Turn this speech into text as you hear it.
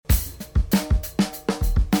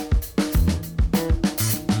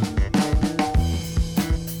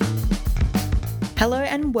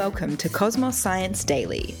and welcome to Cosmos Science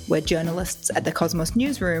Daily, where journalists at the Cosmos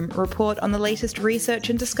newsroom report on the latest research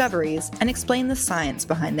and discoveries and explain the science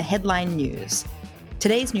behind the headline news.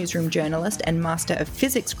 Today's newsroom journalist and Master of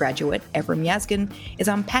Physics graduate, Evrim Yazgan, is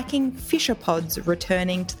unpacking fishopods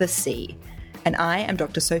returning to the sea. And I am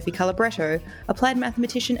Dr. Sophie Calabretto, applied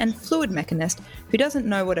mathematician and fluid mechanist who doesn't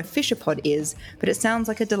know what a fishopod is, but it sounds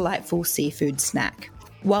like a delightful seafood snack.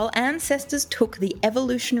 While ancestors took the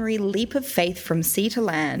evolutionary leap of faith from sea to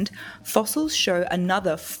land, fossils show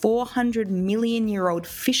another 400 million-year-old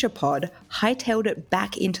fishopod hightailed it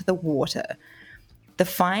back into the water. The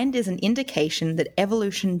find is an indication that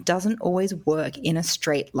evolution doesn't always work in a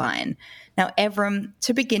straight line. Now, Evrim,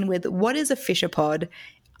 to begin with, what is a fishopod?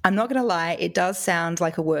 I'm not going to lie, it does sound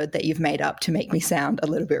like a word that you've made up to make me sound a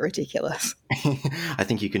little bit ridiculous. I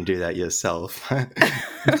think you can do that yourself.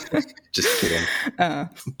 Just kidding.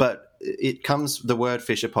 But the word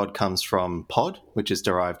fishopod comes from pod, which is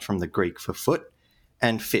derived from the Greek for foot,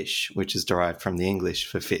 and fish, which is derived from the English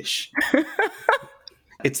for fish.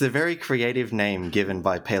 It's the very creative name given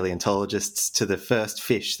by paleontologists to the first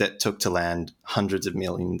fish that took to land hundreds of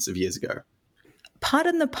millions of years ago.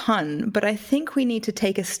 Pardon the pun, but I think we need to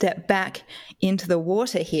take a step back into the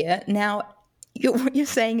water here. Now, what you're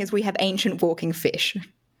saying is we have ancient walking fish.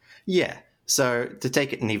 Yeah. So to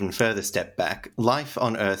take it an even further step back, life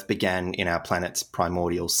on Earth began in our planet's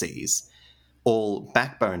primordial seas. All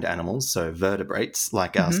backboned animals, so vertebrates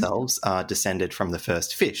like ourselves, are descended from the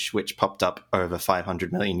first fish, which popped up over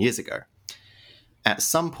 500 million years ago. At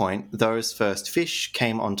some point, those first fish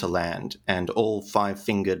came onto land, and all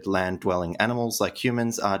five-fingered land-dwelling animals like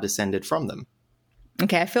humans are descended from them.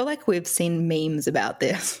 Okay, I feel like we've seen memes about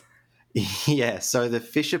this. Yeah, so the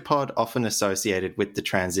fishopod often associated with the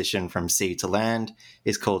transition from sea to land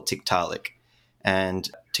is called Tiktaalik. And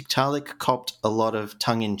Tiktaalik copped a lot of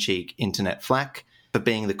tongue-in-cheek internet flack for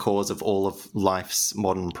being the cause of all of life's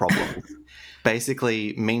modern problems.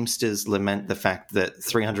 Basically, memesters lament the fact that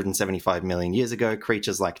 375 million years ago,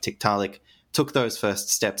 creatures like Tiktaalik took those first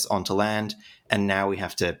steps onto land, and now we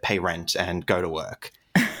have to pay rent and go to work.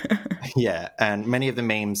 Yeah, and many of the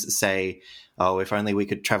memes say, oh, if only we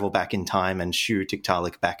could travel back in time and shoo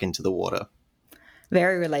Tiktaalik back into the water.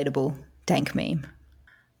 Very relatable. Dank meme.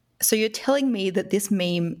 So you're telling me that this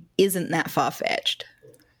meme isn't that far-fetched?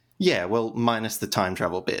 Yeah, well, minus the time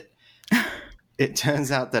travel bit. It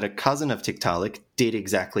turns out that a cousin of Tiktaalik did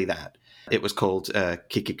exactly that. It was called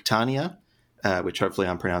Kikictania, which hopefully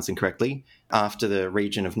I'm pronouncing correctly, after the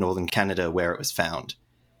region of northern Canada where it was found.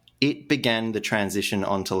 It began the transition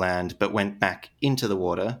onto land but went back into the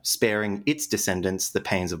water, sparing its descendants the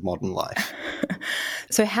pains of modern life.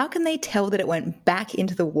 So how can they tell that it went back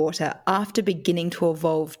into the water after beginning to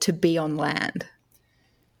evolve to be on land?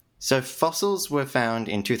 So fossils were found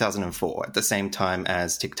in 2004 at the same time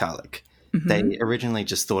as Tiktaalik. They originally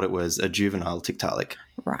just thought it was a juvenile Tiktaalik.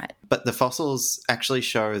 Right. But the fossils actually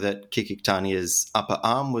show that Kikictania's upper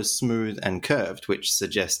arm was smooth and curved, which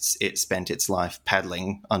suggests it spent its life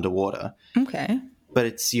paddling underwater. Okay. But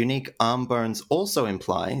its unique arm bones also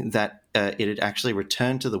imply that it had actually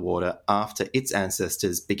returned to the water after its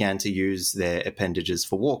ancestors began to use their appendages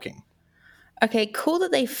for walking. Okay, cool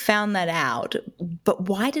that they found that out, but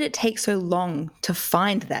why did it take so long to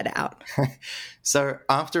find that out? So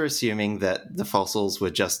after assuming that the fossils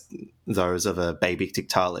were just those of a baby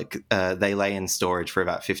Tiktaalik, they lay in storage for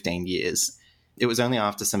about 15 years. It was only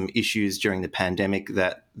after some issues during the pandemic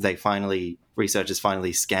that researchers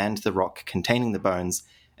finally scanned the rock containing the bones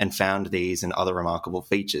and found these and other remarkable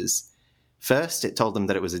features. First, it told them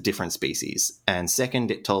that it was a different species, and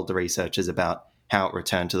second, it told the researchers about how it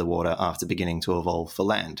returned to the water after beginning to evolve for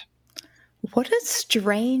land. What a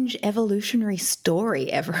strange evolutionary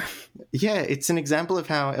story, ever. Yeah, it's an example of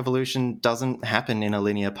how evolution doesn't happen in a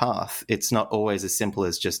linear path. It's not always as simple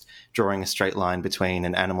as just drawing a straight line between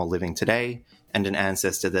an animal living today and an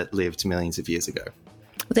ancestor that lived millions of years ago.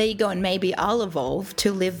 Well, there you go, and maybe I'll evolve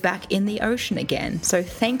to live back in the ocean again. So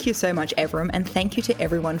thank you so much, Evrim, and thank you to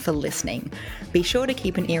everyone for listening. Be sure to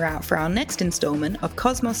keep an ear out for our next instalment of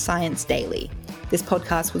Cosmos Science Daily. This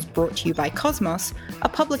podcast was brought to you by Cosmos, a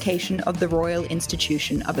publication of the Royal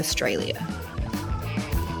Institution of Australia.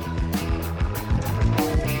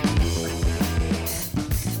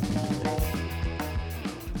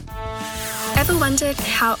 Ever wondered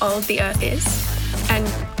how old the Earth is? And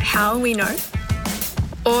how we know?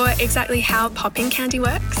 Or exactly how popping candy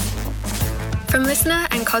works? From Listener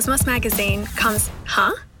and Cosmos Magazine comes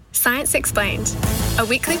Huh? Science Explained, a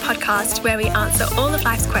weekly podcast where we answer all of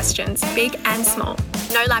life's questions, big and small.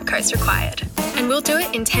 No lab coats required. And we'll do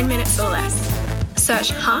it in 10 minutes or less. So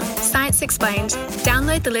Search Science Explained,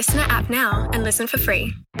 download the Listener app now and listen for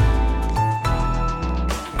free.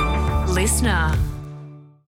 Listener.